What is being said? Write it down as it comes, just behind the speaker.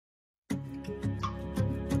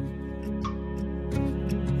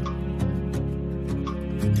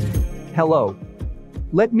Hello.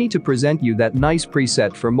 Let me to present you that nice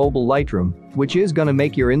preset for mobile Lightroom, which is gonna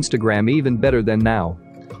make your Instagram even better than now.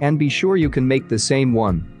 And be sure you can make the same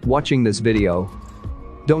one watching this video.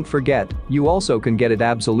 Don't forget, you also can get it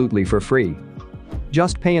absolutely for free.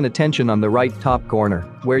 Just paying attention on the right top corner,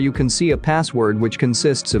 where you can see a password which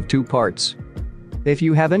consists of 2 parts. If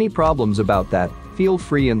you have any problems about that, feel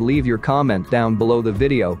free and leave your comment down below the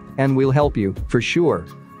video, and we'll help you, for sure.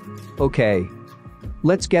 Okay.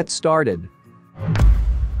 Let's get started.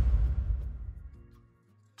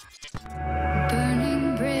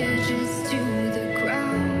 Burning bridges to the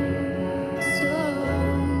ground, so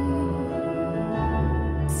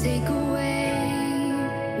take away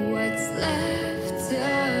what's left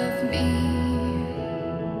of me.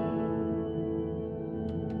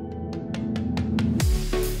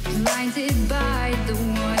 Blinded by the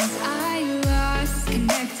ones I lost,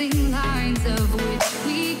 connecting lines of which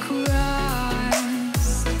we crossed,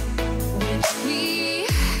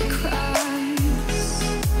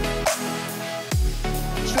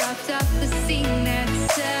 dropped off the scene that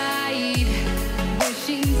side,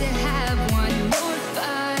 wishing to have one more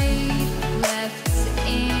fight left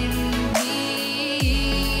in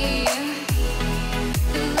me.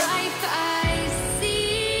 The life I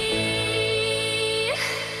see,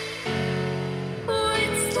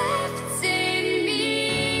 what's left in me.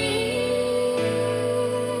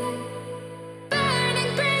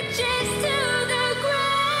 Burning bridges to the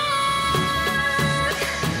ground.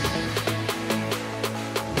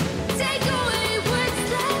 Take away what's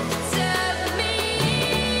left of me.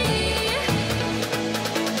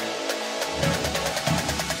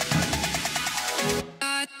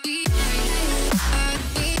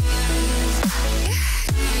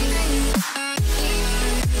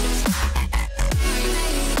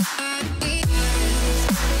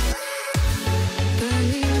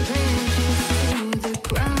 Burning bridges to the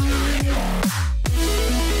ground.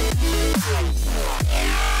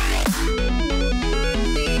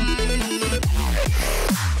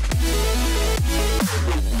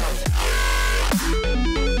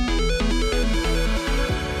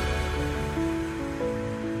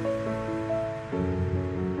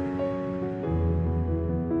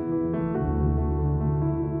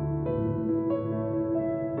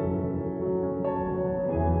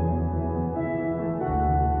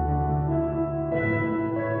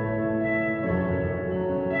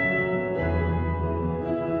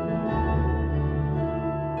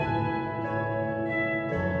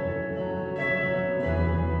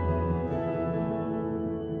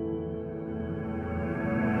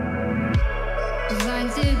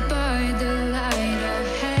 Blinded by the light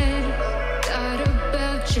ahead, thought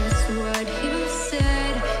about just what you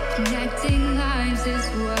said. Connecting lives is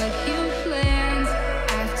what you planned.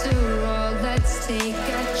 After all, let's take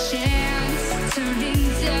a chance. Turning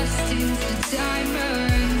dust into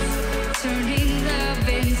diamonds, turning love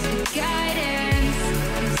into guidance.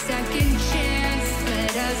 A second chance,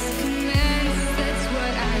 let us commence. That's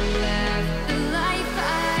what I left. The life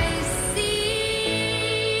I see,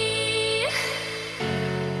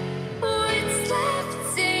 what's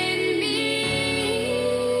left in me.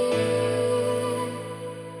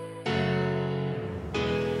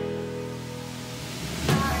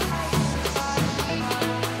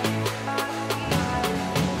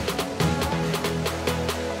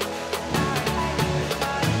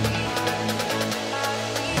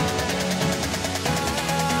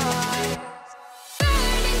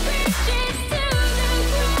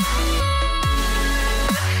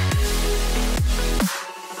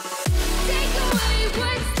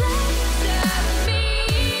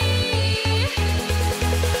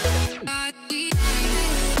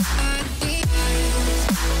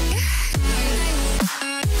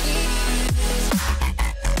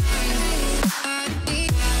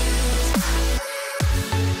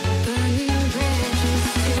 Burning bridges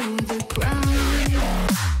to the ground. Take away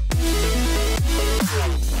what's left of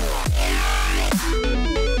me.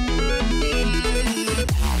 Burning bridges to the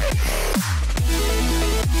ground.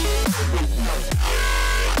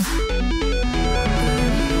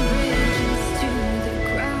 Bridges to the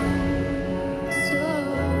ground, so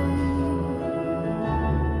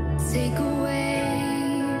take away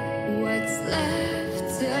what's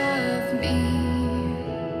left of me.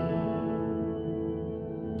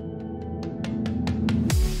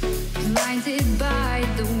 Blinded by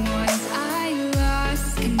the ones I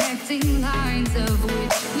lost, connecting lines of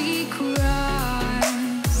which we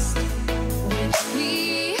crossed,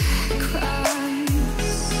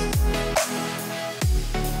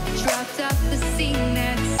 dropped off the scene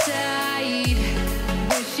that side,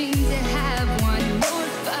 wishing to have one more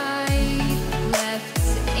fight left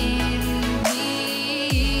in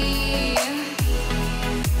me.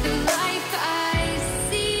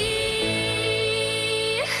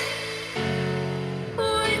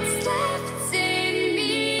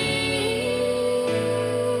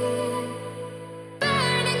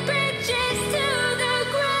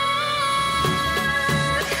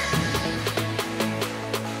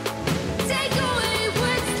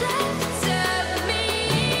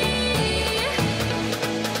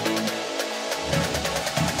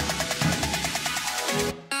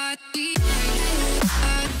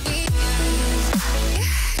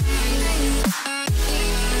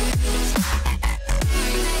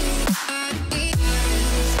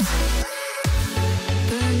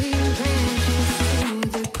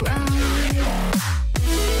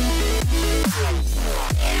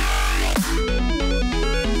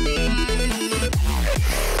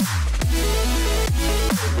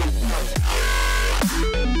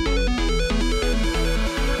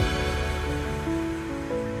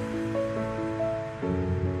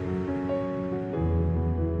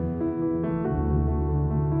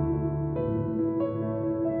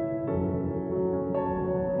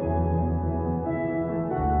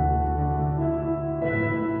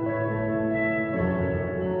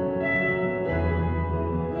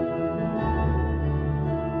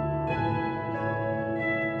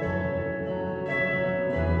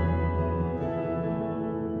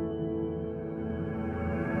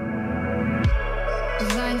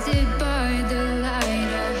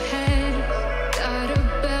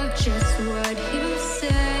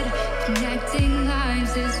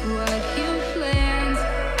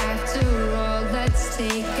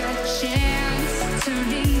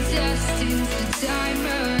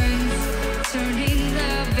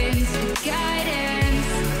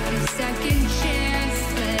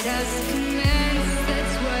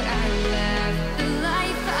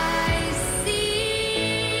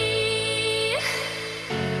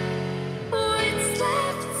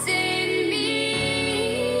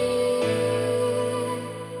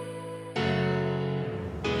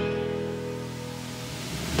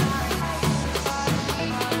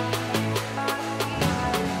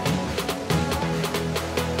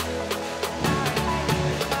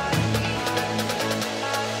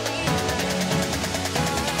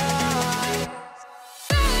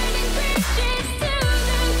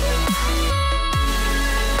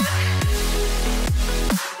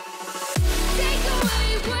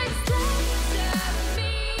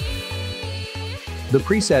 The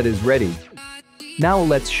preset is ready. Now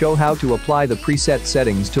let's show how to apply the preset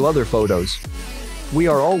settings to other photos. We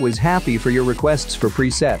are always happy for your requests for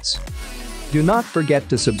presets. Do not forget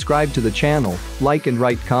to subscribe to the channel, like and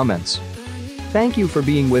write comments. Thank you for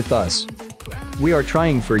being with us. We are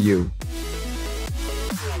trying for you.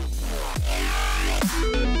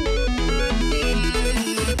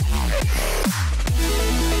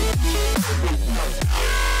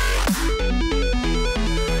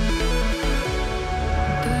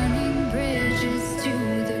 Burning bridges to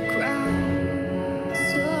the ground.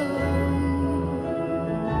 So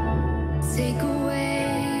take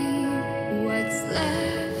away what's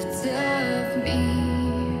left of me.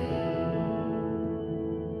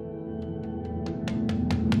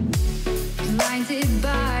 Blinded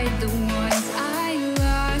by the ones I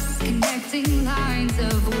lost, connecting lines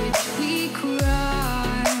of